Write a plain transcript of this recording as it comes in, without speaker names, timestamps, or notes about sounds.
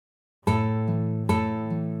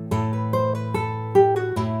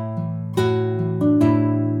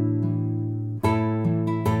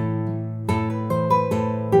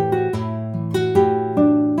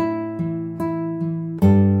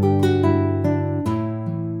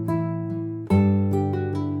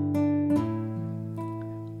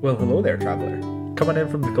Well, hello there, traveller. Coming in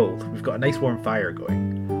from the cold. We've got a nice warm fire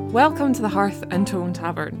going. Welcome to the Hearth and Tone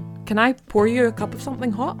Tavern. Can I pour you a cup of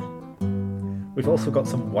something hot? We've also got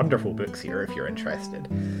some wonderful books here if you're interested.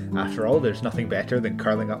 After all, there's nothing better than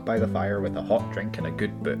curling up by the fire with a hot drink and a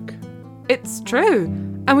good book. It's true!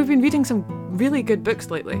 And we've been reading some really good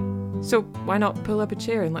books lately. So why not pull up a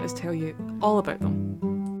chair and let us tell you all about them?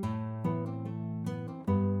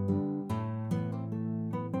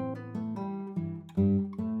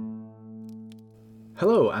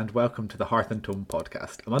 Hello and welcome to the Hearth and Tome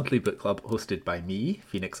podcast, a monthly book club hosted by me,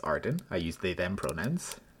 Phoenix Arden. I use they them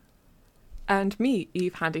pronouns. And me,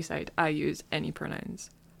 Eve Handyside. I use any pronouns.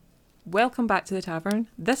 Welcome back to the tavern.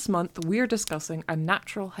 This month we're discussing A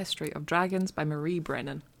Natural History of Dragons by Marie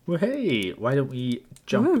Brennan. Well, hey, why don't we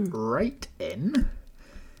jump right in?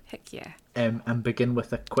 Heck yeah. And begin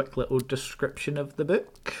with a quick little description of the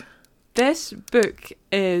book. This book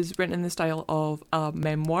is written in the style of a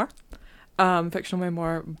memoir. Fictional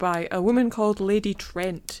memoir by a woman called Lady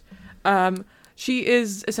Trent. She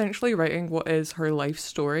is essentially writing what is her life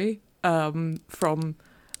story from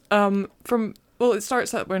it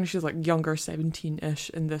starts at when she's like younger, 17-ish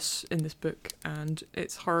in this book, and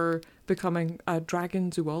it's her becoming a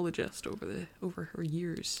dragon zoologist over her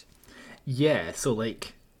years. Yeah, so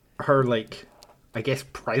like her I guess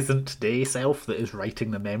present day self that is writing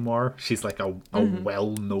the memoir, she's like a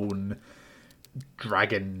well-known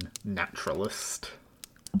dragon naturalist,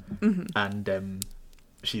 and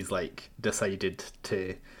she's like decided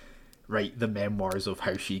to write the memoirs of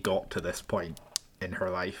how she got to this point in her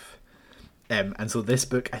life, and so this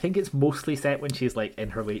book, I think it's mostly set when she's like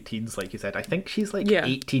in her late teens, like you said. I think she's like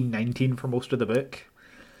 18, 19 for most of the book.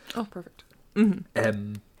 Oh, perfect.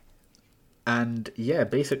 And yeah,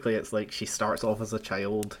 basically it's like she starts off as a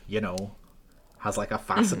child, has like a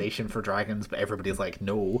fascination for dragons, but everybody's like,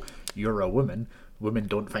 no, you're a woman. Women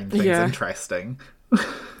don't find things interesting.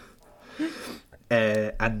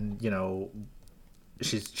 And,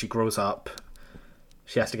 she grows up.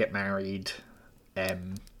 She has to get married.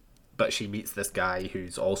 But she meets this guy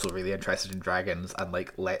who's also really interested in dragons and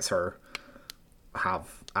like lets her have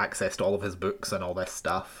access to all of his books and all this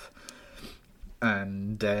stuff.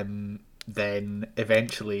 And then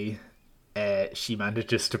eventually she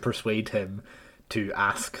manages to persuade him to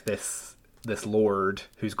ask this lord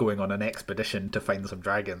who's going on an expedition to find some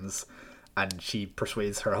dragons, and she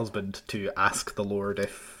persuades her husband to ask the lord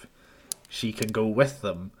if she can go with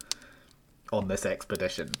them on this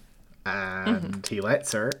expedition, and he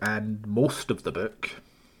lets her, and most of the book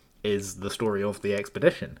is the story of the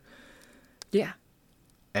expedition. It's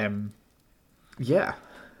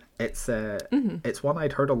one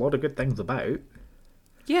I'd heard a lot of good things about.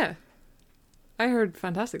 I heard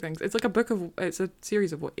fantastic things. It's like it's a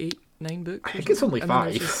series of 8, 9 books? I think it's only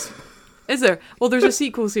 5. Is there? Well, there's a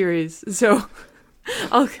sequel series, so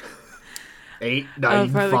 8, 9,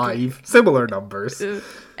 5, similar numbers.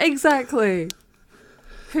 Exactly.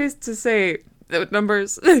 Who's to say the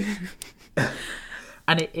numbers? And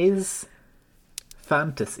it is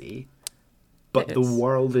fantasy, but the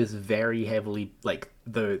world is very heavily, like,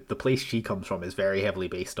 the place she comes from is very heavily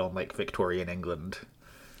based on, like, Victorian England.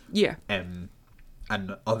 Yeah.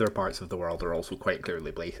 And other parts of the world are also quite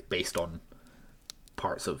clearly based on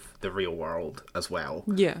parts of the real world as well.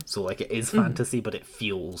 Yeah. So, like, it is fantasy, but it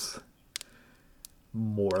feels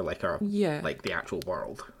more like like the actual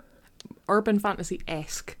world. Urban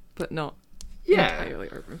fantasy-esque, but not entirely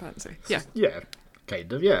urban fantasy. Yeah. Yeah,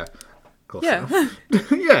 kind of, yeah. Close enough.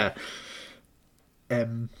 Yeah.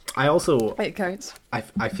 I also... It counts.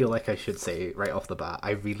 I feel like I should say right off the bat,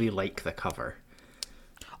 I really like the cover.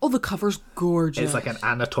 Oh, the cover's gorgeous. It's like an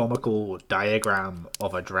anatomical diagram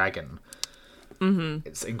of a dragon.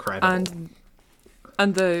 It's incredible.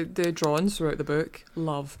 And the drawings throughout the book,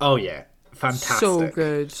 love. Oh yeah, fantastic. So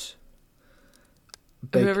good.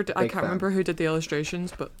 I can't remember who did the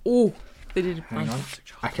illustrations, but they did a fantastic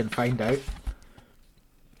job. I can find out.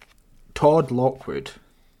 Todd Lockwood.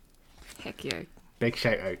 Heck yeah. Big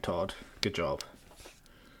shout out, Todd. Good job.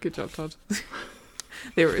 Good job, Todd.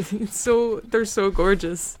 They're so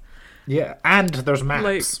gorgeous. Yeah, and there's maps.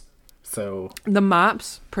 Like, so the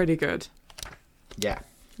maps, pretty good. Yeah.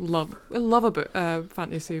 Love a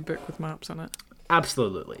fantasy book with maps on it.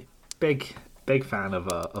 Absolutely. Big fan of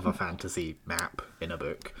a fantasy map in a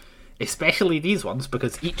book. Especially these ones,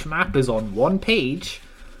 because each map is on one page.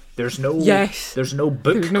 There's no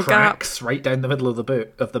book cracks gap right down the middle of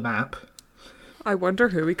the map. I wonder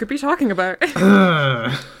who we could be talking about.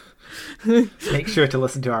 Make sure to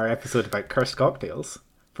listen to our episode about cursed cocktails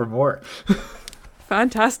for more.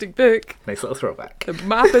 Fantastic book. Nice little throwback. The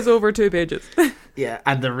map is over 2 pages. Yeah,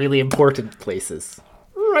 and the really important places.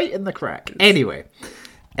 right in the crack. Anyway,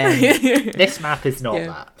 this map is not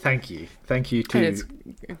that. Thank you to and it's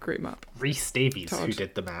a great map. Rhys Davies, Todd. who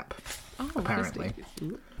did the map, apparently.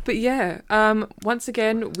 But yeah, once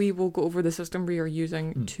again, we will go over the system we are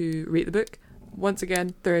using to rate the book. Once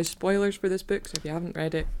again, there is spoilers for this book, so if you haven't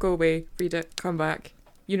read it, go away, read it, come back.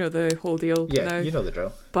 You know the whole deal now. You know the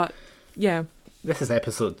drill. But yeah, this is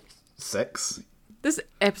episode 6. This is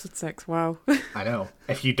episode 6. Wow. I know.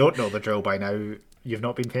 If you don't know the drill by now, you've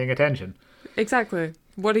not been paying attention. Exactly.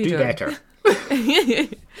 What are you doing? Do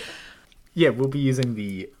better. Yeah, we'll be using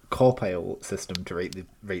the Cawpile system to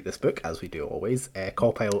rate this book, as we do always.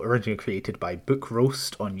 Cawpile, originally created by Book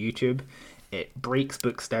Roast on YouTube. It breaks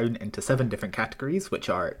books down into 7 different categories, which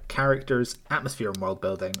are characters, atmosphere and world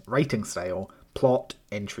building, writing style, plot,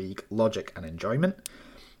 intrigue, logic and enjoyment.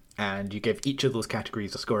 And you give each of those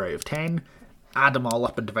categories a score out of 10, add them all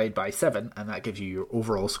up and divide by 7, and that gives you your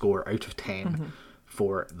overall score out of 10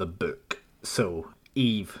 for the book. So,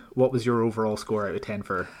 Eve, what was your overall score out of 10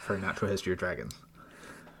 for Natural History of Dragons?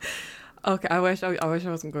 Okay, I wish I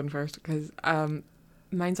wasn't going first, because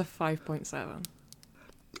mine's a 5.7.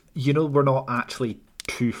 You know, we're not actually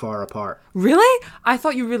too far apart. Really? I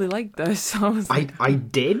thought you really liked this. I was like, I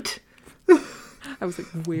did. I was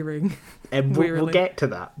like wearing. And we'll get to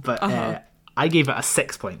that, but I gave it a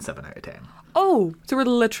 6.7 out of 10. Oh, so we're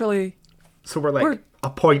literally... So we're a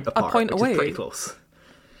point apart, a point which away. Is pretty close.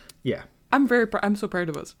 Yeah. I'm so proud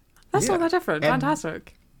of us. That's not that different.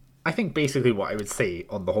 Fantastic. I think basically what I would say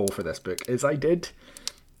on the whole for this book is I did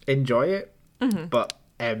enjoy it, but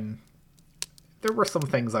there were some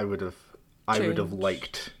things I would have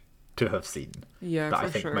liked to have seen that I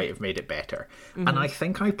think might have made it better. And I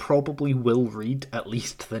think I probably will read at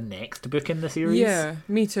least the next book in the series. Yeah,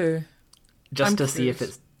 me too. Just to see if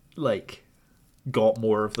it's like got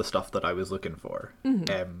more of the stuff that I was looking for.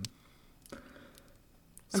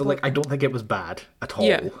 So like I don't think it was bad at all.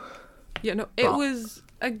 Yeah, no, it was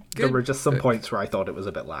a good There were just some book. points where I thought it was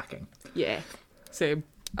a bit lacking. Yeah, same.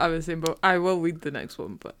 I was the same, but I will read the next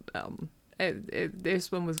one. But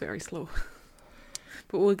this one was very slow.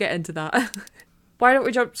 But we'll get into that. Why don't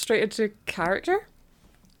we jump straight into character?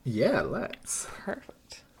 Yeah, let's.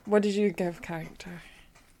 Perfect. What did you give character?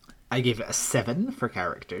 I gave it a 7 for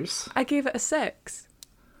characters. I gave it a 6.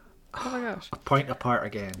 Oh my gosh. A point apart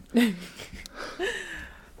again.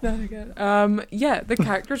 Not again. Yeah, the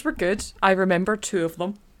characters were good. I remember 2 of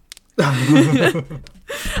them.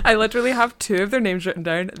 I literally have 2 of their names written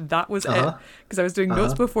down. That was it. Because I was doing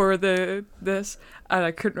notes before this, and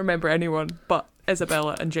I couldn't remember anyone but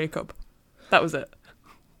Isabella and Jacob. That was it.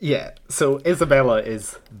 Yeah, so Isabella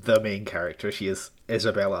is the main character. She is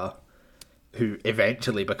Isabella, who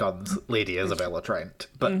eventually becomes Lady Isabella Trent.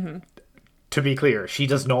 But to be clear, she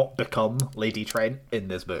does not become Lady Trent in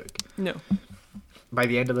this book. No. By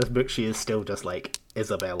the end of this book, she is still just like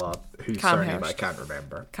Isabella, whose surname I can't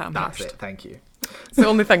remember. That's it, thank you. It's the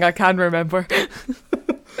only thing I can remember.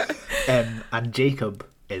 And Jacob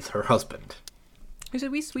is her husband. Who's a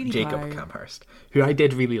wee sweetie Jacob pie. Camhurst, who I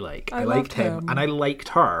did really like. I liked him, and I liked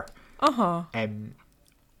her.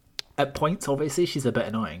 At points, obviously, she's a bit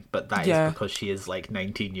annoying, but that is because she is like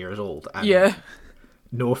 19 years old. And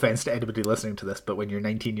no offense to anybody listening to this, but when you're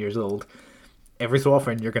 19 years old, every so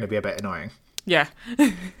often you're going to be a bit annoying. Yeah.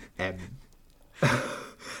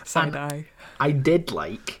 Side eye. I did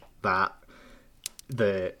like that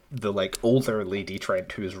the like older Lady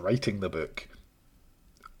Trent who is writing the book,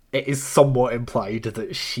 it is somewhat implied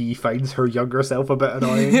that she finds her younger self a bit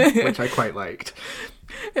annoying, which I quite liked.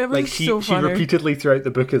 It was like she repeatedly throughout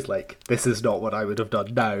the book is like, this is not what I would have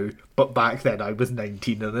done now, but back then I was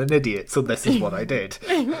 19 and an idiot, so this is what I did.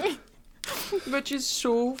 Which is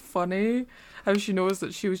so funny, how she knows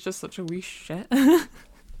that she was just such a wee shit.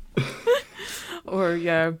 Or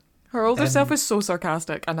her older self is so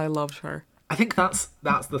sarcastic, and I loved her. I think that's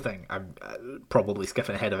the thing. I'm probably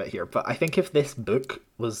skipping ahead of it here, but I think if this book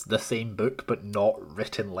was the same book but not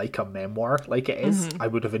written like a memoir like it is, I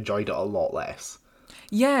would have enjoyed it a lot less.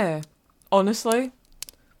 Yeah, honestly.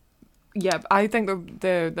 Yeah, I think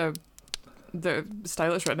the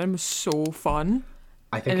style it's written in was so fun.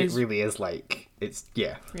 I think it really is like it's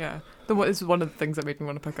yeah. It's one of the things that made me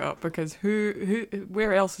want to pick it up, because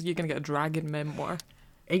where else are you going to get a dragon memoir?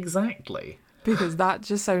 Exactly. Because that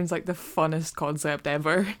just sounds like the funnest concept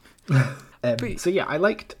ever. So yeah, I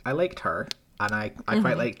liked her, and I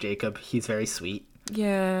quite like Jacob. He's very sweet.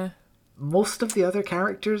 Yeah. Most of the other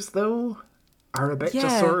characters though are a bit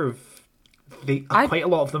just sort of quite a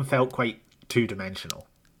lot of them felt quite two-dimensional.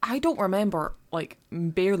 I don't remember like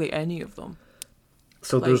barely any of them.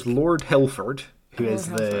 So there's Lord Hilford, who is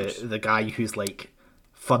the guy who's like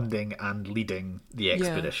funding and leading the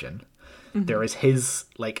expedition. Mm-hmm. There is his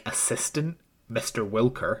like assistant, Mr.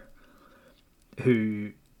 Wilker,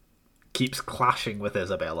 who keeps clashing with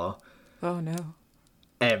Isabella. Oh no.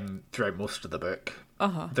 Throughout most of the book.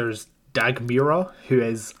 Uh-huh. There's Dagmira, who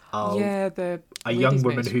is the a young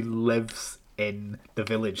woman maid. who lives in the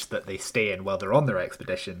village that they stay in while they're on their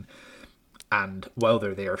expedition. And while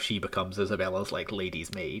they're there, she becomes Isabella's like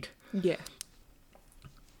lady's maid. Yeah.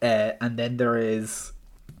 And then there is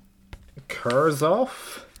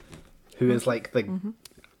Kurzov, who is like the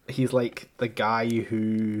he's like the guy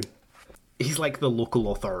who he's like the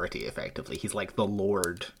local authority effectively. He's like the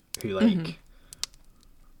lord who like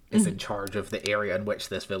is in charge of the area in which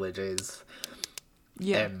this village is.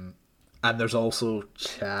 Yeah. And there's also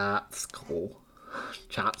Chatskill,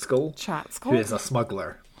 Chatskill? who is a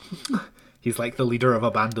smuggler. He's like the leader of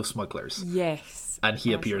a band of smugglers. Yes. And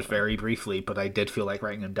he appears very briefly, but I did feel like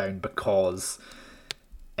writing him down because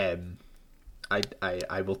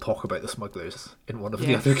I will talk about the smugglers in one of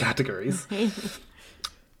the other categories.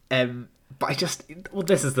 But I just... Well,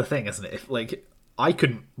 this is the thing, isn't it? Like, I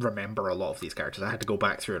couldn't remember a lot of these characters. I had to go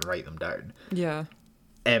back through and write them down. Yeah.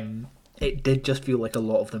 It did just feel like a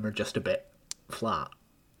lot of them are just a bit flat.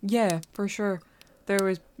 Yeah, for sure. There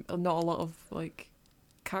was not a lot of, like,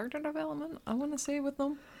 character development, I want to say, with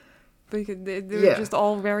them. Because they were just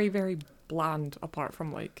all very, very bland, apart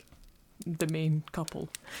from, like, the main couple.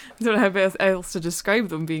 I don't know how else to describe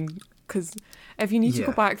them being... Because if you need to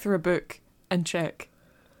go back through a book and check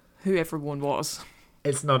who everyone was...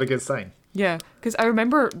 It's not a good sign. Yeah, because I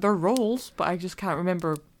remember their roles, but I just can't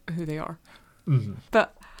remember who they are. Mm-hmm.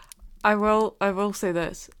 But I will say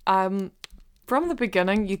this. From the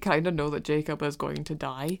beginning, you kind of know that Jacob is going to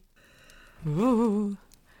die. Ooh.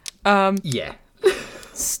 Yeah.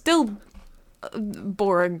 Still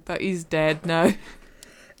boring that he's dead now.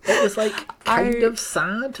 It was like kind of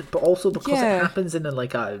sad, but also because Yeah. it happens in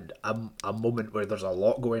like a moment where there's a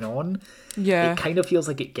lot going on. Yeah. It kind of feels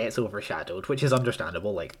like it gets overshadowed, which is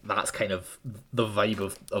understandable. Like that's kind of the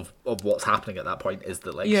vibe of what's happening at that point is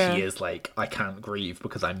that like she is like, I can't grieve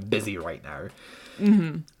because I'm busy right now.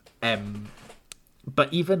 Mm-hmm.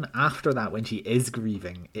 But even after that, when she is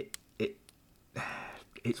grieving,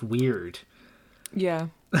 it's weird. Yeah.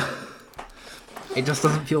 It just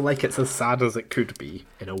doesn't feel like it's as sad as it could be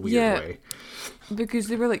in a weird way. Because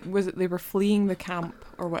they were like, they were fleeing the camp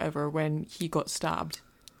or whatever when he got stabbed,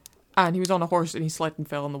 and he was on a horse and he slid and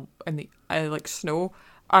fell in the like snow,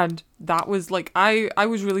 and that was like I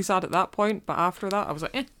was really sad at that point, but after that I was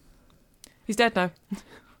like, he's dead now.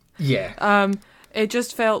 Yeah. It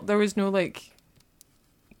just felt there was no like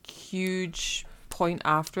huge point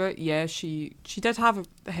after it. Yeah, she did have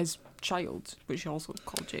his child, which she also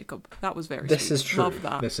called Jacob. That was very This sweet. is true. Love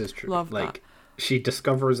that. This is true. Love like, that. She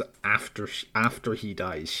discovers after he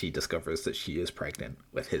dies, she discovers that she is pregnant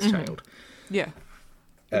with his child. Yeah.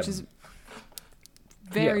 Which is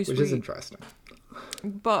very sweet. Which is interesting.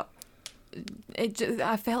 But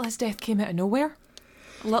I felt his death came out of nowhere.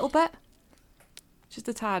 A little bit. Just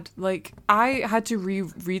a tad. Like, I had to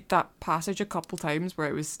reread that passage a couple times where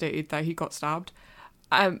it was stated that he got stabbed.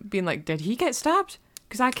 Being like, did he get stabbed?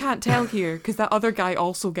 Because I can't tell here, because that other guy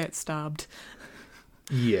also gets stabbed.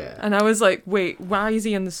 Yeah. And I was like, wait, why is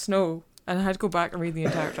he in the snow? And I had to go back and read the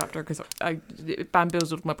entire chapter because it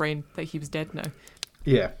bamboozled my brain that he was dead now.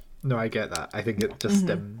 Yeah. No, I get that. I think it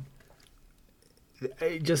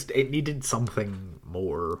just it needed something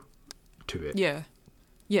more to it. Yeah.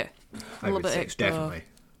 Yeah. A little bit extra definitely.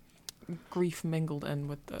 grief mingled in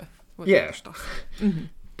with the other stuff. Mm-hmm.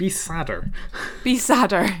 Be sadder. Be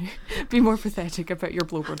sadder. Be more pathetic about your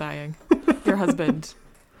blower dying. Your husband.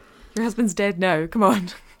 Your husband's dead now. Come on.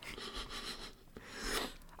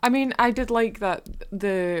 I mean, I did like that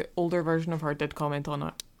the older version of her did comment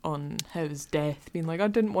on his death, being like, I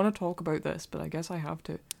didn't want to talk about this, but I guess I have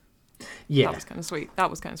to. Yeah. That was kind of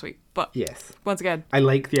sweet. But yes. Once again, I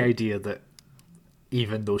like the idea that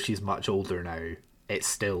even though she's much older now, it's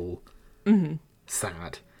still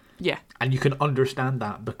sad. yeah. And you can understand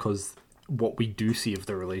that because what we do see of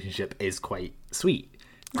their relationship is quite sweet.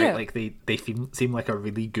 Right? Yeah. Like they seem like a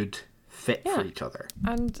really good fit for each other.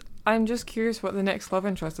 And I'm just curious what the next love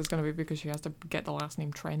interest is going to be because she has to get the last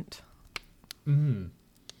name Trent.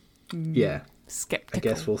 Yeah. Skeptical. I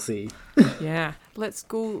guess we'll see. Yeah. Let's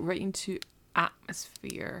go right into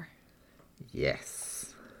atmosphere.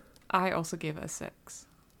 Yes. I also gave it a 6.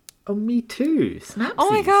 Oh, me too. Snapsies.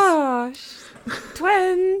 Oh my gosh!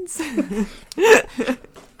 Twins!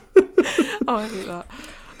 Oh, I hate that.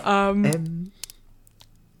 I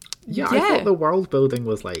thought the world building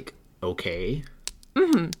was like okay.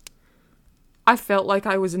 I felt like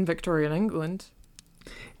I was in Victorian England.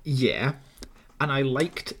 Yeah, and I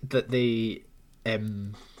liked that they,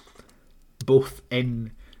 both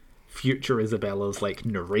in future Isabella's like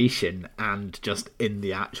narration and just in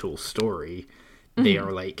the actual story, they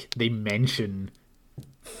are like they mention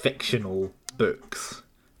fictional books.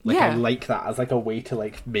 Like I Yeah. like that as like a way to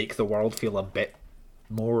like make the world feel a bit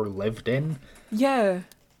more lived in. Yeah.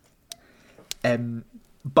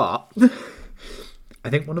 But I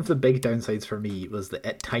think one of the big downsides for me was that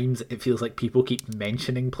at times it feels like people keep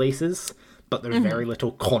mentioning places, but there's very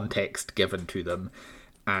little context given to them,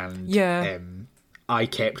 and Yeah. I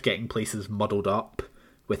kept getting places muddled up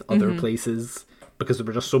with other places because there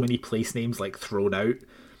were just so many place names like thrown out,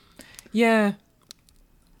 Yeah.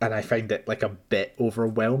 and I find it like a bit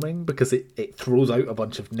overwhelming because it throws out a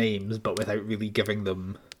bunch of names but without really giving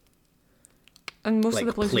them And most like of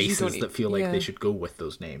the places you places don't that feel like yeah. they should go with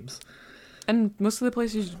those names. And most of the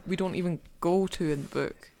places we don't even go to in the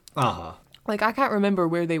book. Uh-huh. Like, I can't remember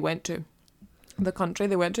where they went to. The country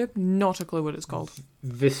they went to, not a clue what it's called.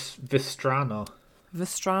 Vistrana.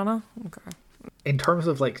 Vistrana? Okay. In terms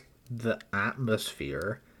of like the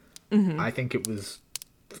atmosphere, I think it was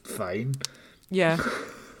fine. Yeah.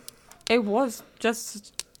 It was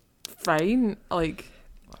just fine. Like,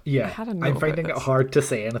 Yeah, I had a note I'm about finding it this. hard to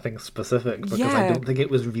say anything specific because I Yeah. don't think it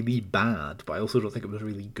was really bad, but I also don't think it was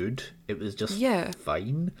really good. It was just Yeah.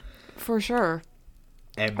 fine. For sure.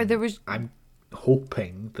 There was... I'm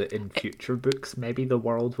hoping that in future books, maybe the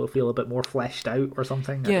world will feel a bit more fleshed out or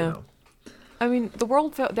something. I Yeah. don't know. I mean, the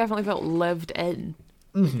world definitely felt lived in.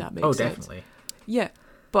 If that makes Oh, sense. definitely. Yeah.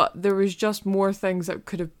 But there was just more things that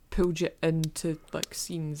could have pulled you into, like,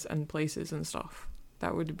 scenes and places and stuff.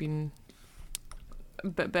 That would have been a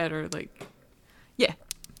bit better, like... Yeah.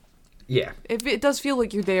 Yeah. It does feel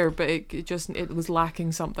like you're there, but it was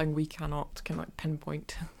lacking something we cannot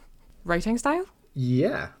pinpoint. Writing style?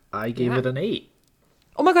 Yeah, I gave Yeah. it an 8.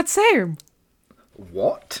 Oh my god, same!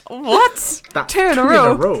 What? What? That's Two in a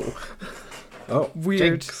row. Oh,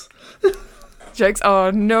 Weird. jinx. Jake's,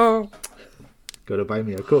 oh no. Gotta buy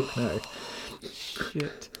me a Coke now.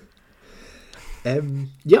 Shit.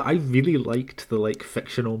 Yeah, I really liked the like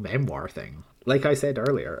fictional memoir thing. Like I said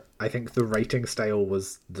earlier, I think the writing style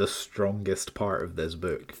was the strongest part of this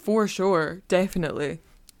book. For sure, definitely.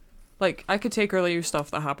 Like, I could take earlier stuff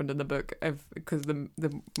that happened in the book because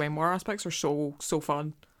the memoir aspects are so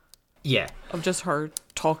fun. Yeah. Of just her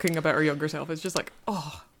talking about her younger self. It's just like,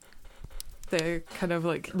 oh, the kind of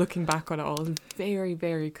like looking back on it all is very,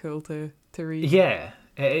 very cool to read. Yeah,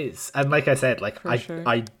 it is. And like I said, like Sure.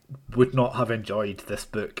 I would not have enjoyed this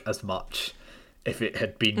book as much if it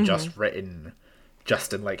had been just written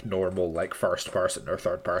just in like normal like first person or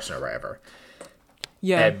third person or whatever.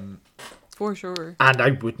 Yeah, for sure. And I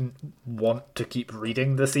wouldn't want to keep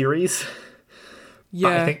reading the series. Yeah.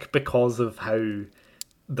 But I think because of how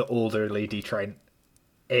the older Lady Trent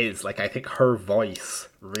is, like I think her voice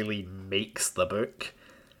really makes the book.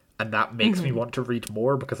 And that makes me want to read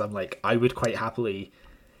more because I'm like, I would quite happily...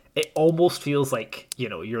 It almost feels like, you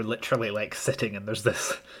know, you're literally like sitting and there's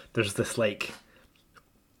this like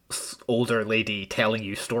older lady telling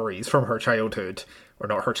you stories from her childhood, or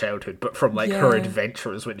not her childhood, but from like her Yeah.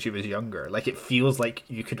 adventures when she was younger. Like it feels like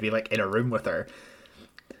you could be like in a room with her,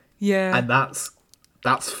 Yeah. and that's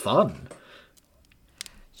fun.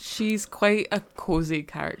 She's quite a cozy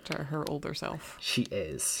character, her older self. She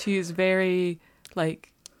is. She is very,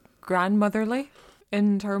 like, grandmotherly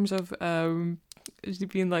in terms of she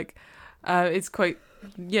being like, it's quite,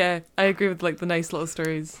 yeah, I agree with like the nice little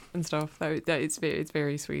stories and stuff. That it's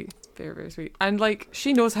very sweet, very, very sweet. And like,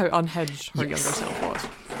 she knows how unhinged her younger self was.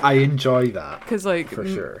 I enjoy that Because like, for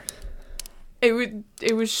sure.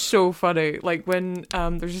 it was so funny. Like when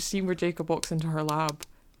there's a scene where Jacob walks into her lab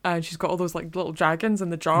and she's got all those like little dragons in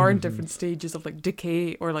the jar in different stages of like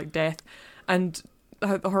decay or like death, and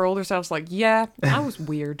her older self's like, yeah, that was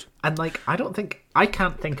weird. And like, I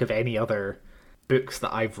can't think of any other books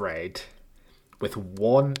that I've read, with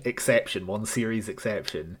one series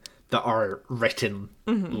exception, that are written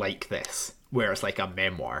like this, where it's like a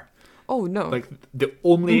memoir. Oh no. Like the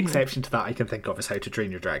only exception to that I can think of is How to Train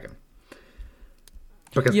Your Dragon,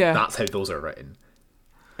 because Yeah. that's how those are written.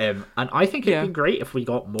 And I think it'd Yeah. be great if we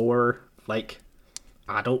got more like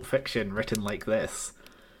adult fiction written like this.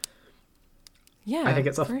 Yeah, I think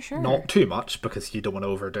it's for sure. not too much because you don't want to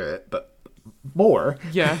overdo it, but more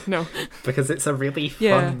Yeah, no. because it's a really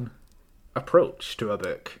Yeah. fun approach to a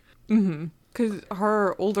book. Because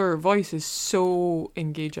her older voice is so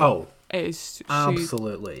engaging. Oh, It's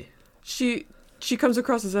absolutely. she comes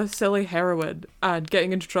across as a silly heroine and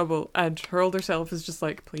getting into trouble, and her older self is just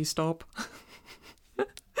like, please stop.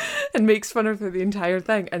 And makes fun of her the entire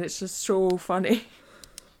thing, and it's just so funny.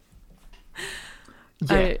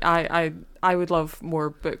 Yeah. I would love more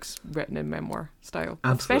books written in memoir style.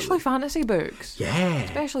 Absolutely. Especially fantasy books. Yeah.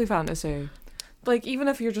 Especially fantasy. Like, even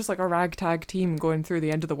if you're just like a ragtag team going through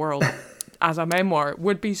the end of the world as a memoir, it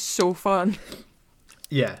would be so fun.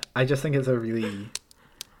 Yeah. I just think it's a really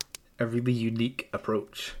unique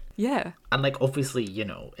approach. Yeah. And, like, obviously, you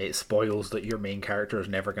know, it spoils that your main character is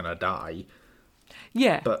never gonna die.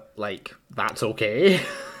 Yeah. But, like, that's okay.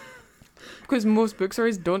 Because most book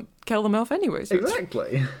series don't kill them off anyway. So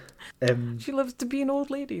Exactly. she lives to be an old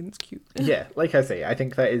lady and it's cute. Yeah, like I say, I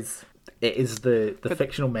think it is the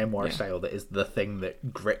fictional memoir yeah. style that is the thing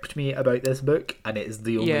that gripped me about this book, and it is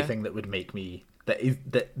the only Yeah. thing that would make me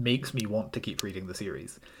that makes me want to keep reading the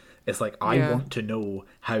series. It's like I Yeah. want to know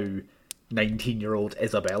how 19-year-old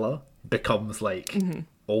Isabella becomes like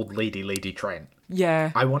old Lady Trent.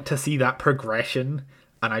 Yeah. I want to see that progression,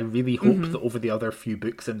 and I really hope that over the other few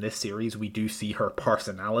books in this series we do see her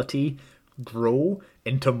personality grow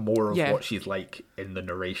into more of Yeah. what she's like in the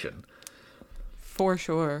narration. For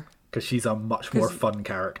sure. Because she's a much more fun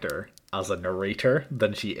character as a narrator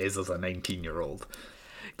than she is as a 19-year-old.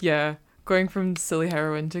 Yeah. Going from silly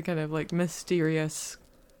heroine to kind of like mysterious,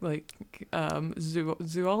 like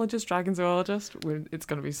zoologist, dragon zoologist. It's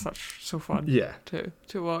going to be so fun. Yeah.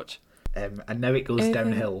 To watch. And now it goes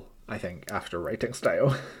downhill, I think, after writing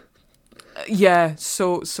style. Yeah.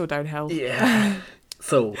 So downhill. Yeah.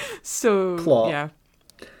 So plot. Yeah.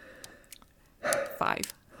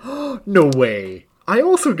 5. No way. I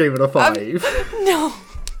also gave it a 5. No.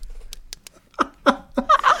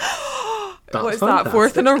 That's What is that?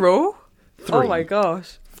 4th in a row? 3. Oh my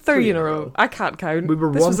gosh. 3 in a row. I can't count. We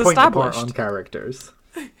were this 1 was point apart established. on characters.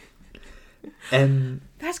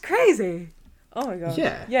 That's crazy. Oh my gosh.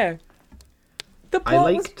 Yeah. Yeah. The I plot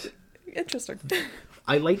liked was interesting.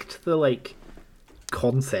 I liked the like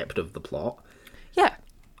concept of the plot. Yeah.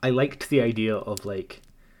 I liked the idea of like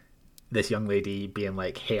this young lady being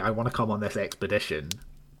like, hey, I want to come on this expedition.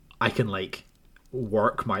 I can like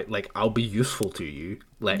work my like I'll be useful to you.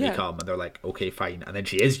 Let me Yeah. come. And they're like, okay, fine. And then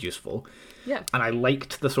she is useful. Yeah. And I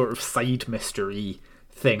liked the sort of side mystery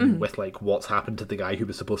thing with like what's happened to the guy who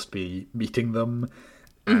was supposed to be meeting them.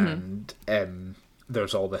 And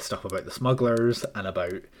there's all this stuff about the smugglers and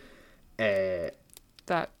about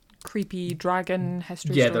That creepy dragon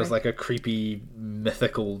history yeah, story. there's like a creepy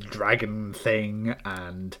mythical dragon thing,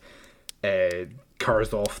 and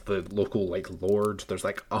Karzov, the local like lord. There's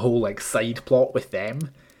like a whole like side plot with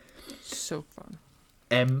them. So fun.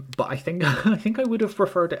 But I think I would have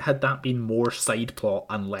preferred it had that been more side plot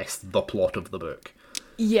and less the plot of the book,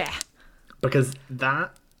 Yeah. because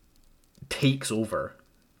that takes over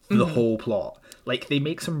the whole plot. Like they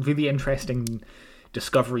make some really interesting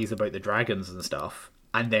discoveries about the dragons and stuff,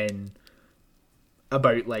 and then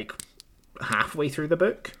about like halfway through the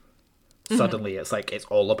book, suddenly it's like it's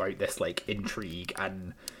all about this like intrigue,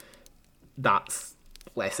 and that's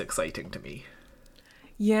less exciting to me.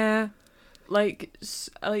 Yeah. Like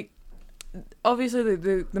obviously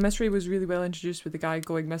the mystery was really well introduced with the guy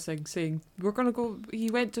going missing, saying we're gonna go. He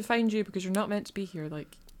went to find you because you're not meant to be here.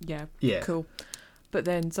 Like, yeah, cool. But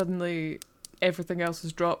then suddenly everything else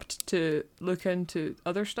is dropped to look into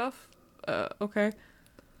other stuff. Okay.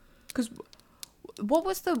 Because what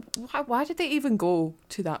was why did they even go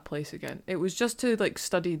to that place again? It was just to like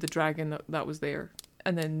study the dragon that was there,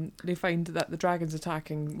 and then they find that the dragon's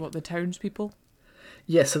attacking the townspeople.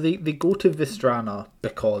 Yeah, so they go to Vistrana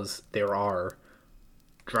because there are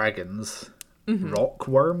dragons, rock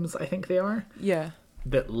worms, I think they are, Yeah,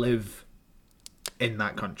 that live in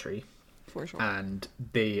that country. for sure. And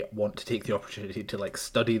they want to take the opportunity to like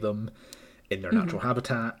study them in their natural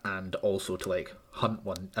habitat, and also to like hunt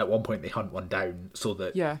one. At one point they hunt one down so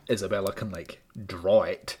that Yeah. Isabella can like draw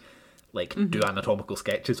it, like do anatomical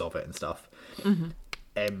sketches of it and stuff.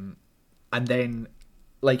 And then,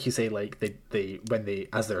 like you say, like they when they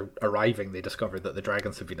as they're arriving, they discover that the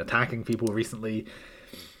dragons have been attacking people recently.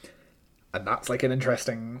 And that's like an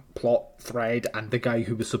interesting plot thread, and the guy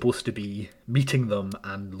who was supposed to be meeting them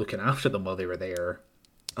and looking after them while they were there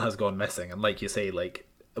has gone missing. And like you say, like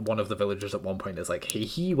one of the villagers at one point is like, hey,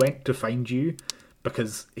 he went to find you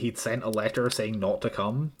because he'd sent a letter saying not to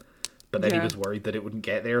come, but then he Yeah. was worried that it wouldn't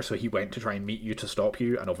get there, so he went to try and meet you to stop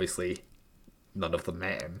you, and obviously none of them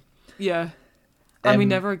met him. Yeah, and we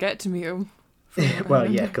never get to meet him. Well,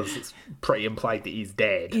 yeah, because it's pretty implied that he's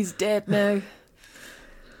dead. He's dead now.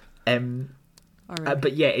 Alright.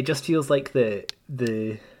 But yeah, it just feels like the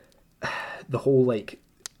whole like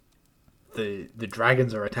the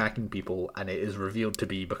dragons are attacking people, and it is revealed to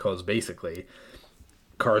be because basically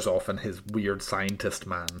Karzov and his weird scientist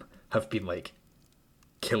man have been like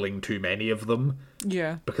killing too many of them.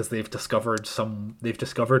 Yeah. Because they've discovered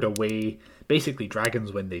a way, basically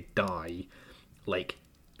dragons when they die, like,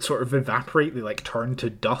 sort of evaporate, they like turn to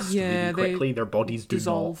dust really quickly. Their bodies do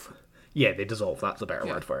dissolve. not. Yeah, they dissolve, that's a better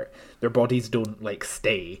word for it. Their bodies don't like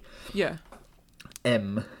stay. Yeah.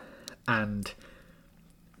 And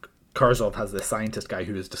Kurzov has this scientist guy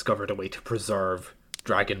who has discovered a way to preserve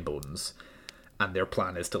dragon bones, and their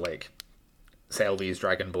plan is to like sell these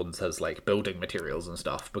dragon bones as like building materials and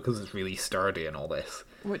stuff because it's really sturdy and all this.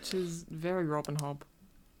 Which is very Robin Hobb.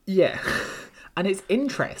 Yeah. And it's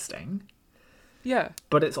interesting. Yeah.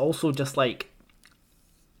 But it's also just like,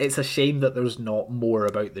 it's a shame that there's not more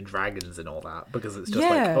about the dragons and all that, because it's just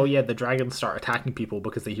like, oh yeah, the dragons start attacking people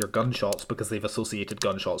because they hear gunshots, because they've associated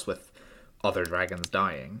gunshots with other dragons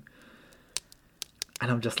dying. And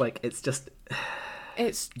I'm just like, it's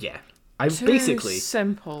yeah. I too basically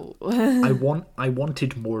simple. I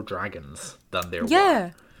wanted more dragons than there were.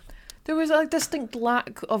 Yeah. There was a distinct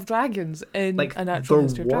lack of dragons in Like, A Natural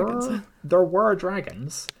History of Dragons. There were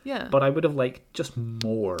dragons. Yeah. But I would have liked just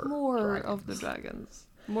more dragons. Of the dragons.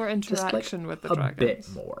 More interaction with the dragons. A bit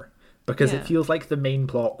more. Because it feels like the main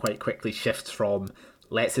plot quite quickly shifts from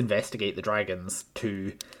let's investigate the dragons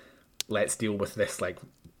to let's deal with this like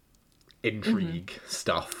intrigue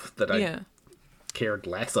stuff that I cared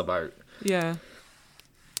less about. Yeah.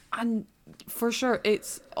 And for sure,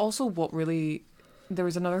 it's also what really... There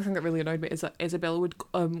was another thing that really annoyed me, is that Isabella would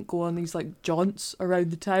go on these like jaunts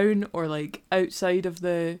around the town or like outside of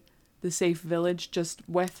the safe village just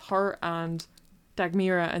with her and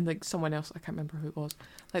Dagmira and like someone else, I can't remember who it was.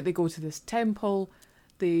 Like they go to this temple,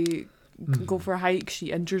 they go for a hike,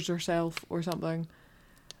 she injures herself or something,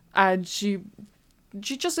 and she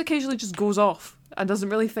just occasionally just goes off and doesn't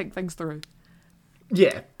really think things through.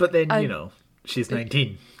 Yeah, but then, you know, she's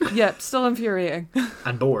 19. Yeah, still infuriating.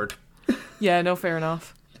 And bored. Yeah, no, fair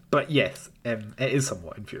enough. But yes, it is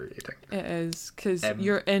somewhat infuriating. It is, because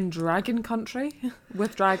you're in dragon country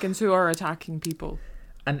with dragons who are attacking people.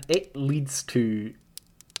 And it leads to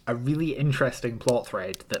a really interesting plot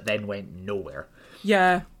thread that then went nowhere.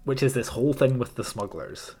 Yeah. Which is this whole thing with the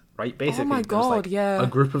smugglers, right? Basically, oh my God, there's like a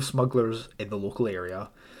group of smugglers in the local area,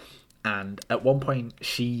 and at one point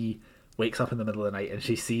she wakes up in the middle of the night and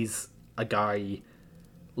she sees a guy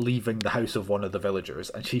leaving the house of one of the villagers,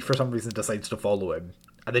 and she for some reason decides to follow him,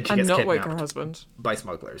 and then she gets kidnapped wake her husband by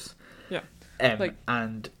smugglers. Yeah.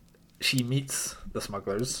 And she meets the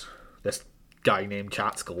smugglers, this guy named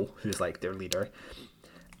Chatskill, who's like their leader,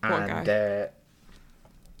 and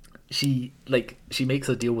she makes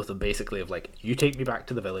a deal with them basically of like, you take me back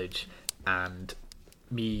to the village, and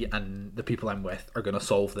me and the people I'm with are going to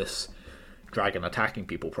solve this dragon attacking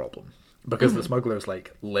people problem, because the smugglers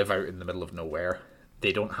like live out in the middle of nowhere.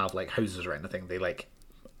 They don't have like houses or anything. They like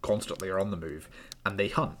constantly are on the move, and they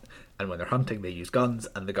hunt. And when they're hunting, they use guns,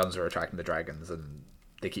 and the guns are attracting the dragons, and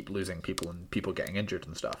they keep losing people and people getting injured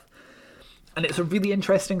and stuff. And it's a really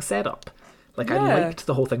interesting setup. Like, I liked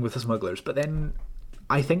the whole thing with the smugglers, but then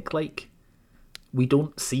I think like we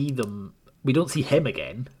don't see him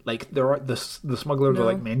again. Like, there are the smugglers are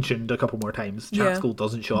like mentioned a couple more times. Chatskill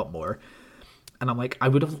doesn't show up more, and I'm like, I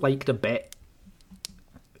would have liked a bit.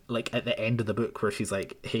 Like at the end of the book where she's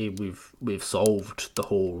like, hey, we've solved the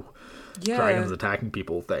whole dragons attacking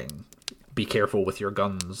people thing. Be careful with your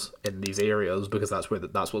guns in these areas, because that's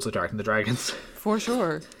what's attracting the dragons. For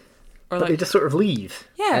sure. Or but they just sort of leave.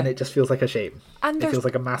 Yeah. And it just feels like a shame. And it feels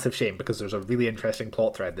like a massive shame, because there's a really interesting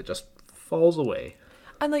plot thread that just falls away.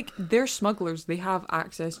 And like, they're smugglers, they have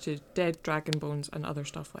access to dead dragon bones and other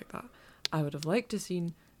stuff like that. I would have liked to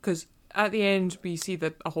seen, because at the end we see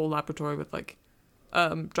a whole laboratory with like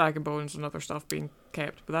dragon bones and other stuff being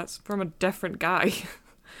kept, but that's from a different guy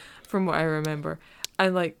from what I remember.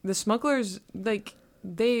 And like the smugglers, like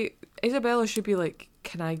Isabella should be like,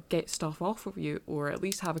 can I get stuff off of you, or at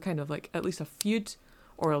least have a kind of like at least a feud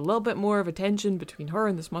or a little bit more of a tension between her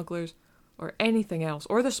and the smugglers, or anything else,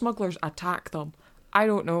 or the smugglers attack them. I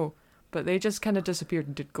don't know, but they just kind of disappeared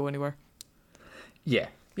and didn't go anywhere. Yeah,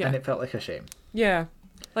 and it felt like a shame. Yeah,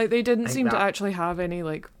 like they didn't seem to actually have any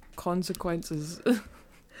like consequences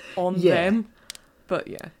on them, but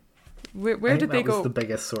where did they go? That was the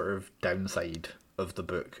biggest sort of downside of the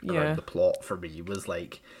book around the plot for me, was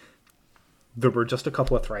like there were just a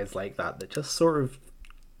couple of threads like that just sort of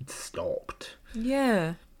stopped,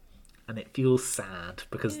 and it feels sad,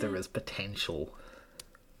 because there is potential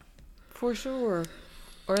for sure.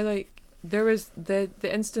 Or like there was the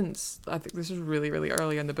instance, I think this is really really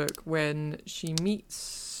early in the book, when she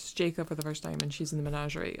meets Jacob for the first time, and she's in the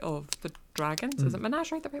menagerie of the dragons. Is it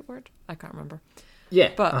menagerie the right word? I can't remember.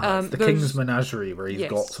 Yeah, but the King's Menagerie, where he's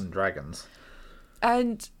got some dragons.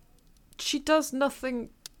 And she does nothing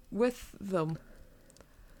with them.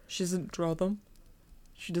 She doesn't draw them.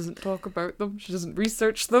 She doesn't talk about them. She doesn't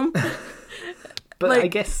research them. But like, I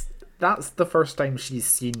guess that's the first time she's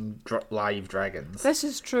seen live dragons. this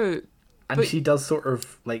is true. And she does sort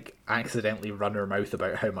of, like, accidentally run her mouth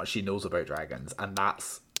about how much she knows about dragons. And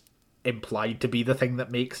that's implied to be the thing that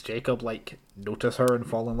makes Jacob, like, notice her and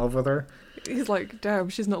fall in love with her. He's like, damn,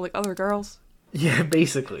 she's not like other girls. Yeah,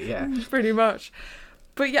 basically, yeah. Pretty much.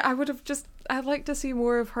 But yeah, I'd like to see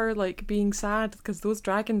more of her, like, being sad, because those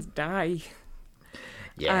dragons die.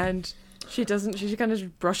 Yeah. And she kind of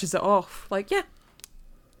just brushes it off. Like, yeah.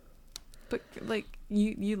 But, like,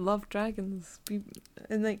 you love dragons.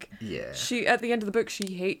 And, like, yeah. she, at the end of the book,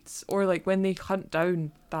 she hates, or, like, when they hunt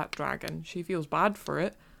down that dragon, she feels bad for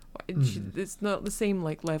it. It's not the same,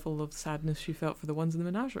 like, level of sadness she felt for the ones in the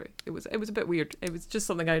menagerie. It was a bit weird. It was just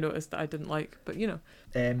something I noticed that I didn't like. But, you know.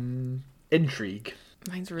 Intrigue.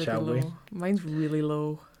 Mine's really Shall low. we? Mine's really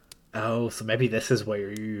low. Oh, so maybe this is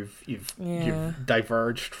where you've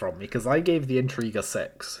diverged from me, because I gave the intrigue a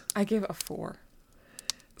 6. I gave it a 4.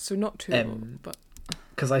 So not too low, but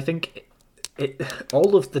because I think it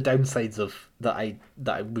all of the downsides of that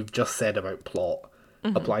we've just said about plot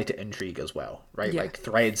apply to intrigue as well, right? Yeah, like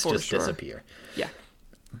threads just sure. disappear. Yeah.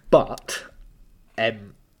 But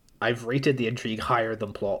I've rated the intrigue higher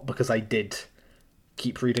than plot because I did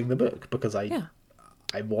keep reading the book, because I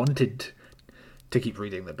wanted to keep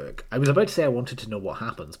reading the book. I was about to say I wanted to know what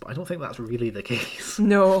happens, but I don't think that's really the case.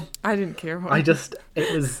 No, I didn't care.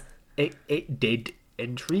 It did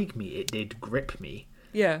intrigue me. It did grip me.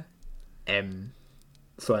 Yeah.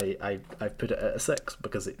 So I put it at a 6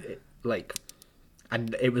 because it like,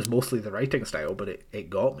 and it was mostly the writing style, but it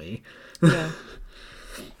got me. Yeah.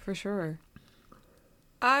 For sure.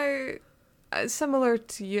 Similar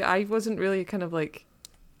to you, I wasn't really kind of like,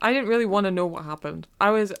 I didn't really want to know what happened. I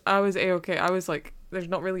was A-okay. I was like, there's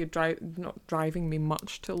not really not driving me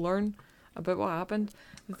much to learn about what happened.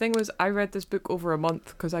 The thing was, I read this book over a month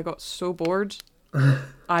because I got so bored.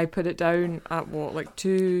 I put it down at what, like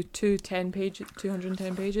 210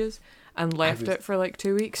 pages, and left it for like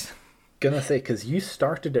 2 weeks. Gonna say, because you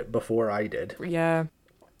started it before I did. Yeah.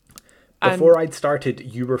 Before I'd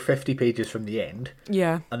started, you were 50 pages from the end.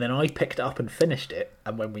 Yeah. And then I picked it up and finished it,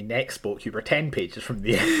 and when we next spoke, you were 10 pages from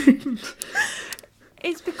the end.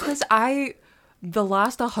 It's because the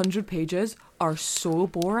last 100 pages are so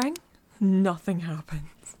boring. Nothing happens.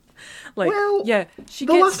 Like, well, yeah,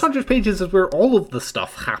 the last 100 pages is where all of the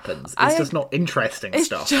stuff happens. It's just not interesting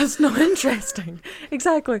stuff. It's just not interesting.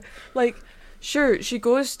 Exactly. Like, sure, she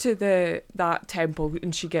goes to that temple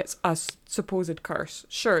and she gets a supposed curse.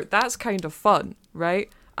 Sure, that's kind of fun,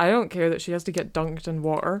 right? I don't care that she has to get dunked in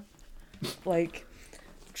water. Like,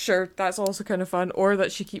 sure, that's also kind of fun. Or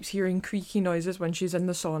that she keeps hearing creaky noises when she's in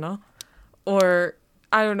the sauna. Or,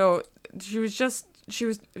 I don't know,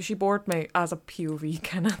 she bored me as a POV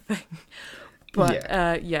kind of thing. But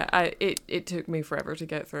it took me forever to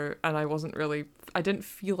get through, and I didn't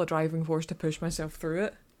feel a driving force to push myself through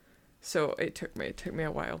it. So it took me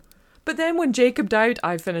a while. But then when Jacob died,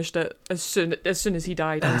 I finished it as soon as he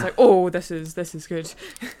died. I was like, "Oh, this is good."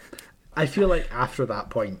 I feel like after that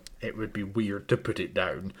point, it would be weird to put it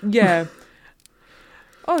down. Yeah.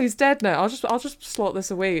 Oh, he's dead now. I'll just slot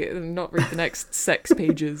this away and not read the next 6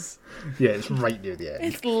 pages. Yeah, it's right near the end.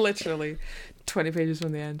 It's literally 20 pages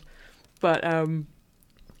from the end. But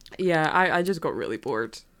yeah, I just got really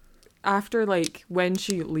bored. After, like, when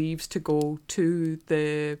she leaves to go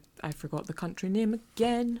to I forgot the country name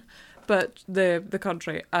again, but the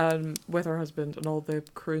country with her husband and all the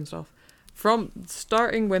crew and stuff. From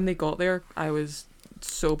starting when they got there, I was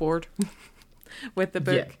so bored with the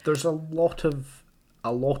book. Yeah, there's a lot of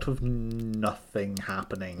nothing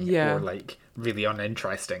happening, or like really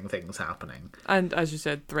uninteresting things happening. And as you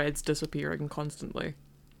said, threads disappearing constantly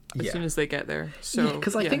as soon as they get there. So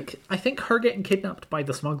because I think her getting kidnapped by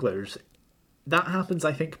the smugglers, that happens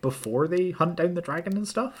I think before they hunt down the dragon and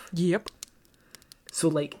stuff. Yep. So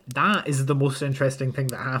like that is the most interesting thing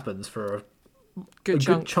that happens for a good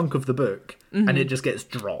chunk of the book, and it just gets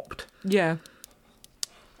dropped. Yeah.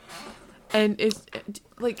 And it's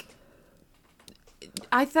like,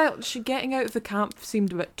 I thought getting out of the camp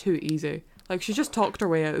seemed a bit too easy. Like, she just talked her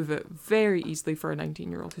way out of it very easily for a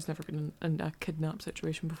 19-year-old who's never been in a kidnap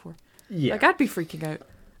situation before. Yeah. Like, I'd be freaking out.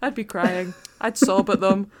 I'd be crying. I'd sob at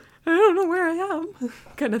them. I don't know where I am.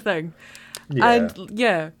 Kind of thing. Yeah. And,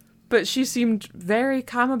 yeah. But she seemed very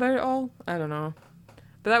calm about it all. I don't know.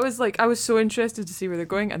 But that was, like, I was so interested to see where they're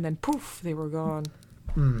going, and then, poof, they were gone.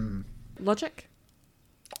 Logic,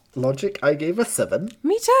 I gave a 7.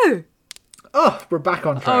 Me too. Oh, we're back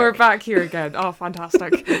on track. Oh, we're back here again. Oh,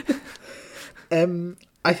 fantastic.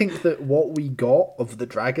 I think that what we got of the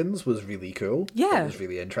dragons was really cool. Yeah. It was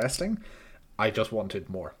really interesting. I just wanted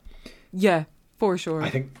more. Yeah, for sure. I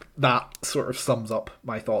think that sort of sums up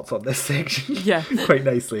my thoughts on this section. Yeah. Quite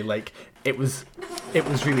nicely. Like, it was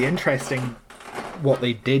really interesting what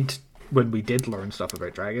they did when we did learn stuff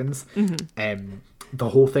about dragons. Mm-hmm. The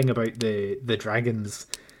whole thing about the dragons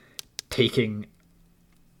taking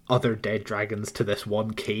other dead dragons to this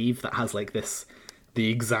one cave that has like the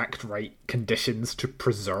exact right conditions to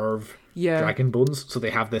preserve dragon bones. So they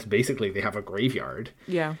have a graveyard.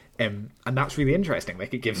 Yeah. And that's really interesting.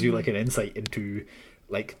 Like, it gives you like an insight into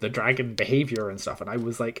like the dragon behavior and stuff. And I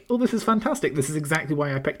was like, oh, this is fantastic. This is exactly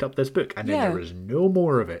why I picked up this book. And then there was no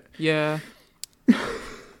more of it. Yeah.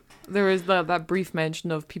 There was that brief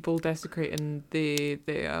mention of people desecrating the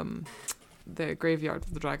graveyard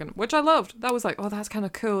of the dragon, which I loved. That was like, oh, that's kind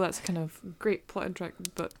of cool. That's kind of great plot and track,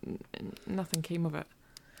 but nothing came of it.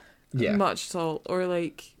 Yeah. Much at all. Or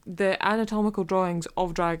like the anatomical drawings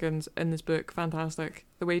of dragons in this book, fantastic.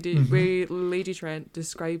 The way way Lady Trent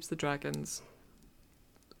describes the dragons,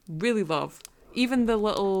 really love. Even the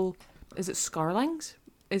little, is it scarlings?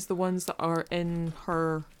 Is the ones that are in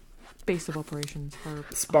her base of operations. Her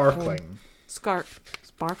Sparkling.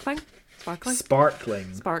 Sparkling?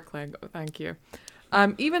 Sparkling, thank you.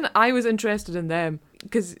 Even I was interested in them,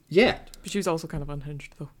 because she was also kind of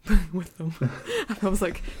unhinged, though, with them. I was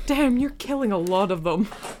like, damn, you're killing a lot of them.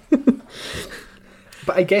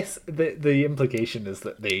 But I guess the implication is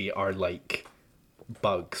that they are like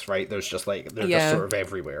bugs, right? There's just like, they're just sort of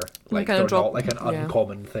everywhere. Like, they're not like an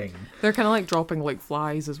uncommon thing. They're kind of like dropping like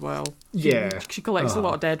flies as well. She collects a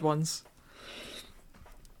lot of dead ones.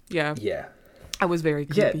 Yeah. I was very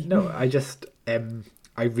creepy. Yeah, no, I just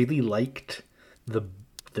I really liked the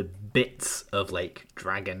bits of like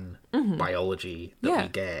dragon biology that we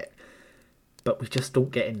get, but we just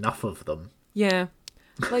don't get enough of them. Yeah.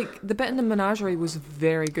 Like, the bit in the menagerie was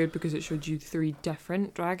very good because it showed you 3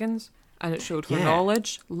 different dragons and it showed her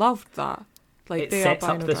knowledge. Loved that. Like, it sets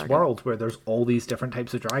up this world where there's all these different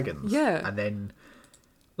types of dragons. Yeah. And then,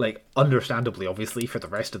 like, understandably, obviously, for the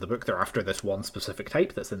rest of the book, they're after this one specific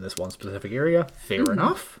type that's in this one specific area. Fair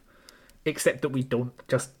enough. Except that we don't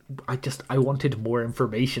I wanted more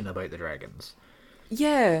information about the dragons.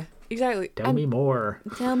 Yeah, exactly. Tell me more.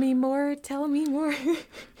 Tell me more. Tell me more.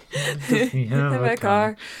 In my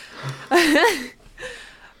car.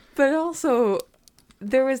 But also,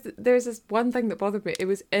 there's this one thing that bothered me. It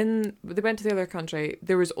was they went to the other country.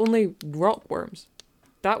 There was only rockworms.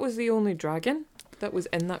 That was the only dragon that was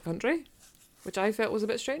in that country, which I felt was a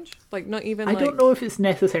bit strange. Like, not even I don't know if it's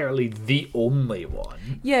necessarily the only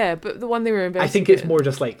one. Yeah, but the one they were investigating. I think it's more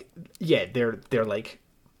just like, they're like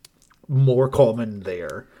more common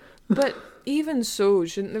there. But even so,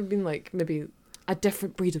 shouldn't there have been like maybe a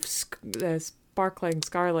different breed of sparkling,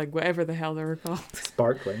 scarling, whatever the hell they were called?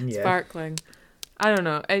 Sparkling, yeah. Sparkling. I don't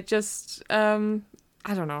know. It just, I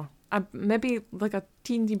don't know. Maybe like a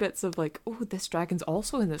teeny bits of like, oh, this dragon's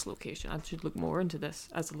also in this location. I should look more into this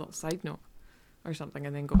as a little side note or something,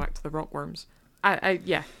 and then go back to the rockworms. I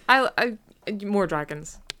more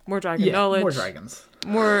dragons. More dragon knowledge. More dragons.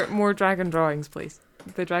 More dragon drawings, please.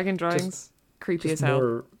 The dragon drawings, just creepy as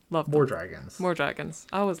hell. Love them. More dragons. More dragons.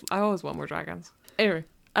 I always want more dragons. Anyway,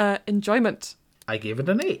 enjoyment. I gave it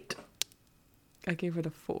an 8. I gave it a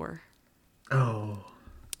 4. Oh.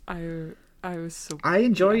 I was so... I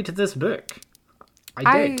enjoyed this book.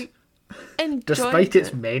 I did. Despite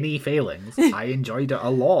its many failings, I enjoyed it a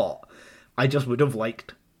lot. I just would have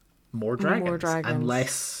liked more dragons. And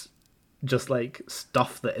less just like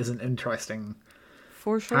stuff that isn't interesting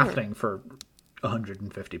for sure happening for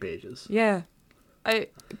 150 pages. Yeah.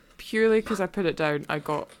 Purely because I put it down, I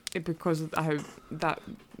got it because of how that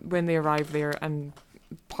when they arrived there and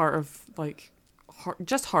part of like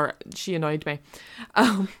her, she annoyed me.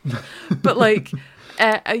 But like,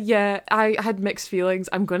 I had mixed feelings.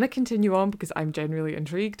 I'm going to continue on because I'm genuinely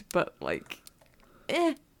intrigued, but like,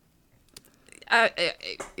 it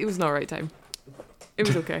was not right time. It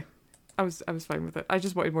was okay. I was fine with it. I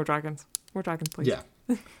just wanted more dragons. More dragons, please. Yeah.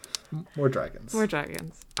 More dragons. More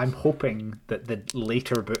dragons. I'm hoping that the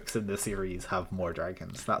later books in the series have more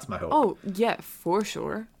dragons. That's my hope. Oh, yeah, for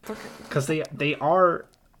sure. Because they are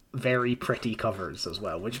very pretty covers as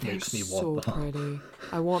well, which makes me want them. So pretty.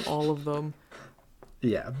 I want all of them.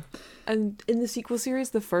 Yeah. And in the sequel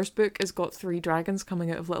series, the first book has got 3 dragons coming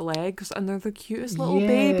out of little eggs, and they're the cutest little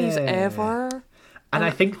babies ever. And I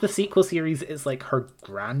think the sequel series is like her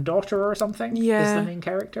granddaughter or something is the main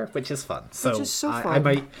character, which is fun. So, which is so fun. I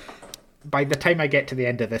might, by the time I get to the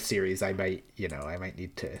end of this series, I might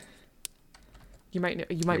need to You might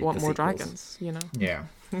read want the more sequels. dragons, Yeah.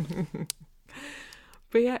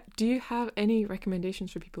 But yeah, do you have any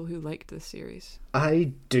recommendations for people who liked this series?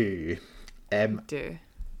 I do. Do.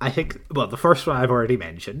 I think, well, the first one I've already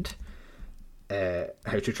mentioned, How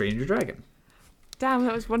to Train Your Dragon. Damn,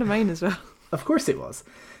 that was one of mine as well. Of course it was.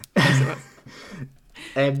 Yes,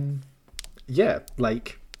 it was. Yeah,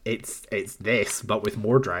 like, it's this, but with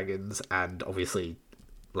more dragons, and obviously,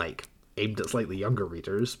 like, aimed at slightly younger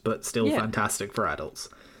readers, but still Yeah. fantastic for adults.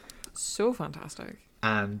 So fantastic.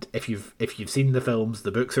 And if you've seen the films,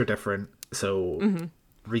 the books are different, so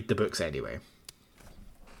read the books anyway.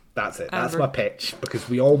 That's it. That's my pitch, because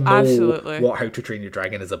we all know Absolutely. what How to Train Your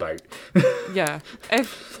Dragon is about. Yeah.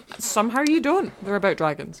 If somehow you don't, they're about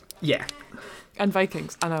dragons Yeah, and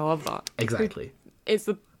Vikings, and I love that. exactly. It's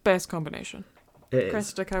the best combination. It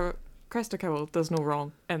is Cresta Cowell does no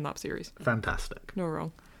wrong in that series. fantastic. No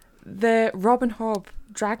wrong. The Robin Hobb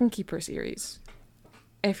Dragon Keeper series.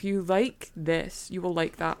 If you like this, you will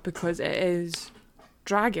like that because it is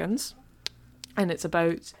dragons and it's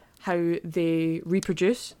about how they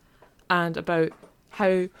reproduce and about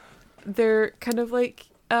how they're kind of like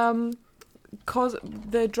cause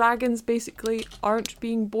the dragons basically aren't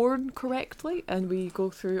being born correctly, and we go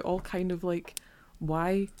through all kind of like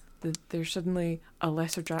why there's suddenly a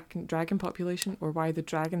lesser dragon population, or why the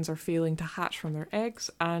dragons are failing to hatch from their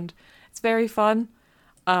eggs, and it's very fun.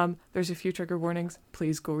 There's a few trigger warnings.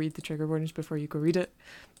 Please go read the trigger warnings before you go read it,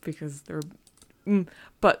 because they're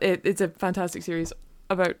but it's a fantastic series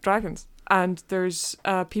about dragons, and there's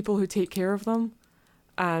people who take care of them,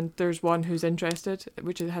 and there's one who's interested,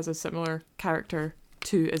 which has a similar character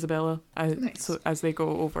to Isabella, Nice. so as they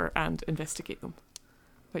go over and investigate them,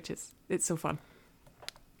 it's so fun.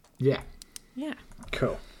 Yeah, Yeah.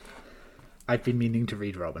 cool. I've been meaning to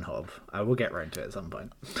read Robin Hobb. I will get round to it at some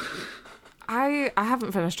point. I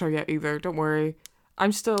haven't finished her yet either. Don't worry.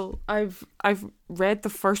 I've read the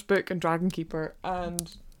first book in Dragon Keeper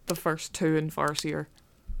and the first two in Farseer,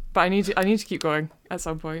 but I need to keep going at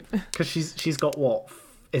some point. Because she's got what?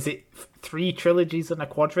 Is it 3 trilogies and a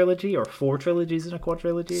quadrilogy, or 4 trilogies and a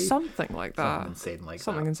quadrilogy? Something like that. Something insane like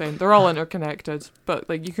Something that. insane. They're all interconnected, but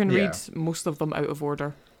like you can Yeah. read most of them out of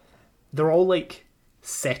order. They're all like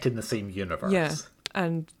set in the same universe. Yeah,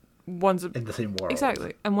 and one's In the same world.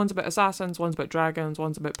 exactly, and one's about assassins, one's about dragons,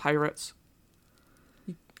 one's about pirates.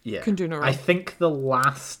 Yeah. Can do no wrong. I think the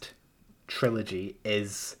last trilogy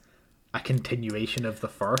is a continuation of the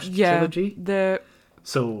first Yeah, trilogy. the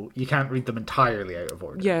So you can't read them entirely out of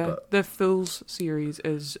order. Yeah, But the Fools series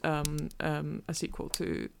is a sequel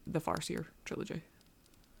to the Farseer trilogy,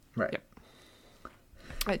 right. Yep.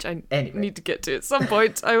 which I Anyway. need to get to at some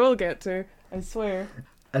point. I will get to, I swear.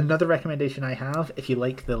 Another recommendation I have, if you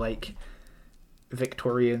like the like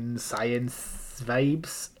Victorian science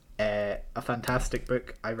vibes, a fantastic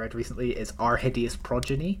book I read recently is Our Hideous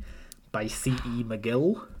Progeny by C.E.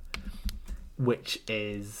 McGill, which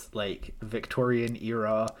is like Victorian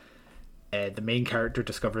era. The main character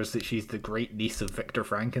discovers that she's the great niece of Victor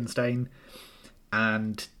Frankenstein,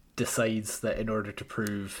 and decides that in order to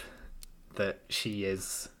prove that she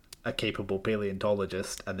is a capable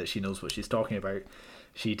paleontologist and that she knows what she's talking about,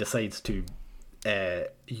 she decides to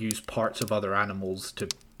use parts of other animals to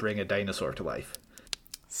bring a dinosaur to life.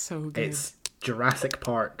 So good. It's Jurassic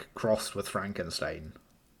Park crossed with Frankenstein.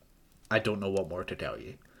 I don't know what more to tell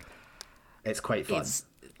you. It's quite fun. It's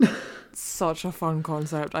such a fun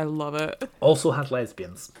concept. I love it. Also had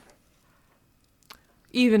lesbians.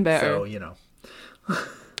 Even better. So, you know.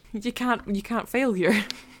 You can't fail here.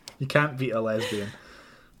 You can't beat a lesbian.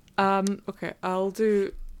 Okay,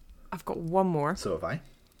 I've got one more. So have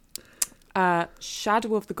I.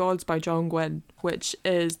 Shadow of the Gods by John Gwynne, which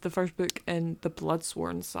is the first book in the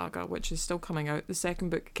Bloodsworn saga, which is still coming out. The second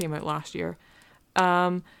book came out last year.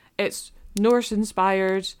 It's Norse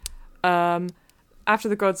inspired. After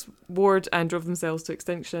the gods warred and drove themselves to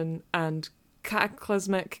extinction, and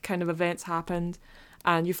cataclysmic kind of events happened,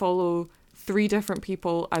 and you follow 3 different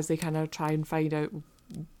people as they kind of try and find out,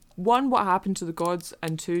 1, what happened to the gods,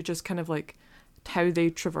 and 2, just kind of like how they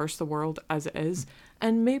traverse the world as it is.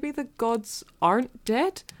 And maybe the gods aren't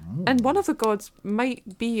dead, and one of the gods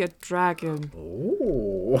might be a dragon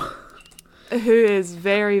Oh. who is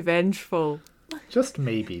very vengeful. Just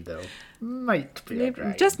maybe, though. Might be a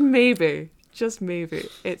dragon. Just maybe.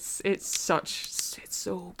 It's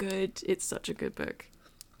so good. It's such a good book.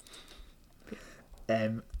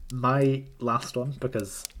 My last one,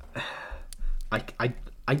 because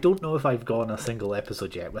I don't know if I've gone a single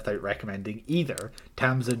episode yet without recommending either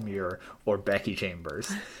Tamsin Muir or Becky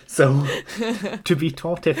Chambers. So, To Be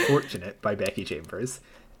Taught If Fortunate by Becky Chambers.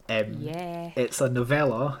 Yeah. It's a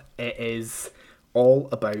novella. It is all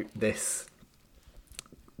about this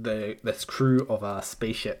crew of a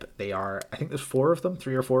spaceship. They are, I think there's 4 of them,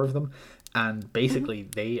 3 or 4 of them, and basically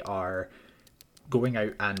they are going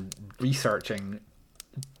out and researching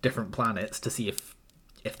different planets to see if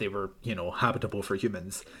they were, habitable for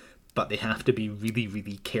humans, but they have to be really,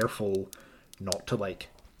 really careful not to like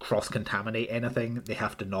cross-contaminate anything. They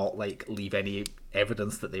have to not like leave any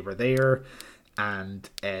evidence that they were there, and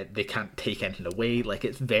they can't take anything away. Like,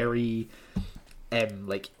 it's very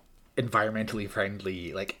like environmentally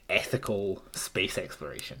friendly, like ethical space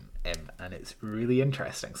exploration, and it's really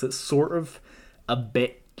interesting. So it's sort of a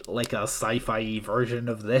bit like a sci-fi version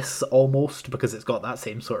of this almost, because it's got that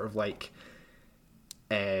same sort of like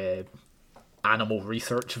animal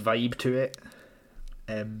research vibe to it,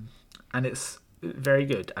 and it's very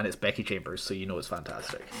good, and it's Becky Chambers, so it's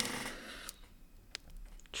fantastic.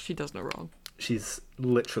 She does no wrong. She's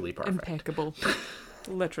literally perfect. Impeccable.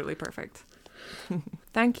 Literally perfect.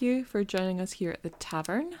 Thank you for joining us here at the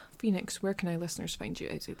Tavern. Phoenix, where can our listeners find you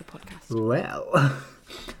outside the podcast? Well,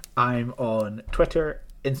 I'm on Twitter,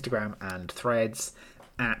 Instagram and Threads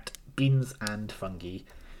at Beans and Fungi.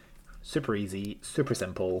 Super easy, super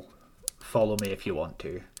simple. Follow me if you want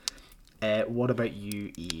to. What about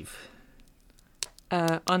you, Eve?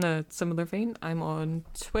 On a similar vein, I'm on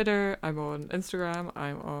Twitter, I'm on Instagram,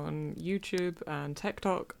 I'm on YouTube and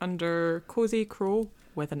TikTok under Cozy Crow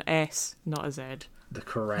with an S, not a Z. The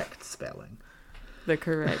correct spelling. The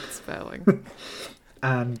correct spelling.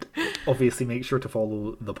 And obviously make sure to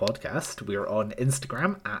follow the podcast. We're on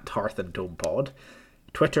Instagram at Hearth and Tome Pod,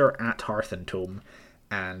 Twitter at Hearth and Tome,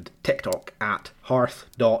 and TikTok at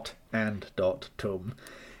hearth.and.tome.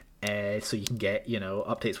 So you can get,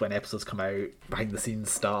 updates when episodes come out, behind the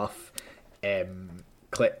scenes stuff,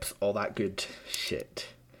 clips, all that good shit.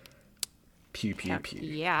 Pew, pew, pew.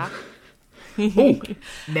 Yeah.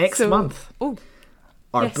 Next month.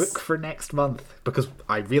 Our yes. book for next month, because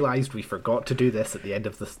I realised we forgot to do this at the end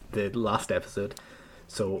of the last episode.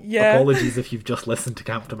 So apologies if you've just listened to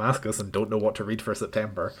Camp Damascus and don't know what to read for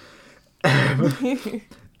September.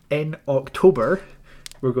 In October,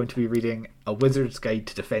 we're going to be reading A Wizard's Guide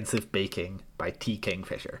to Defensive Baking by T.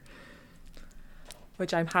 Kingfisher.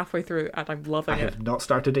 Which I'm halfway through and I'm loving it. I have not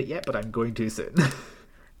started it yet, but I'm going to soon.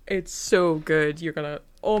 It's so good. You're gonna,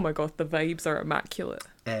 oh my god, the vibes are immaculate.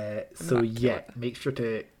 Immaculate. Make sure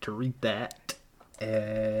to read that.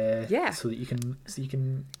 So that you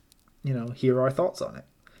can hear our thoughts on it.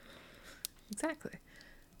 Exactly.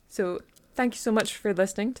 So thank you so much for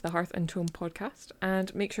listening to the Hearth and Tome podcast,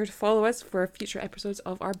 and make sure to follow us for future episodes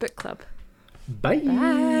of our book club. Bye.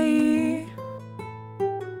 Bye.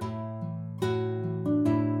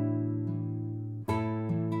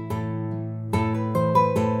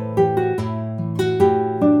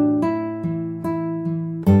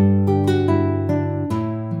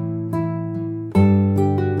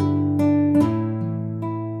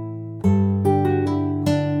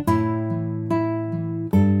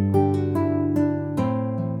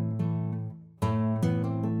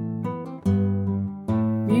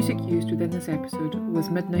 Music used within this episode was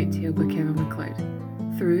Midnight Tale by Kevin MacLeod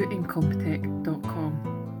through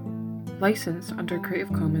Incompetech.com. Licensed under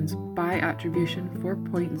Creative Commons by Attribution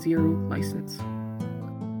 4.0 license.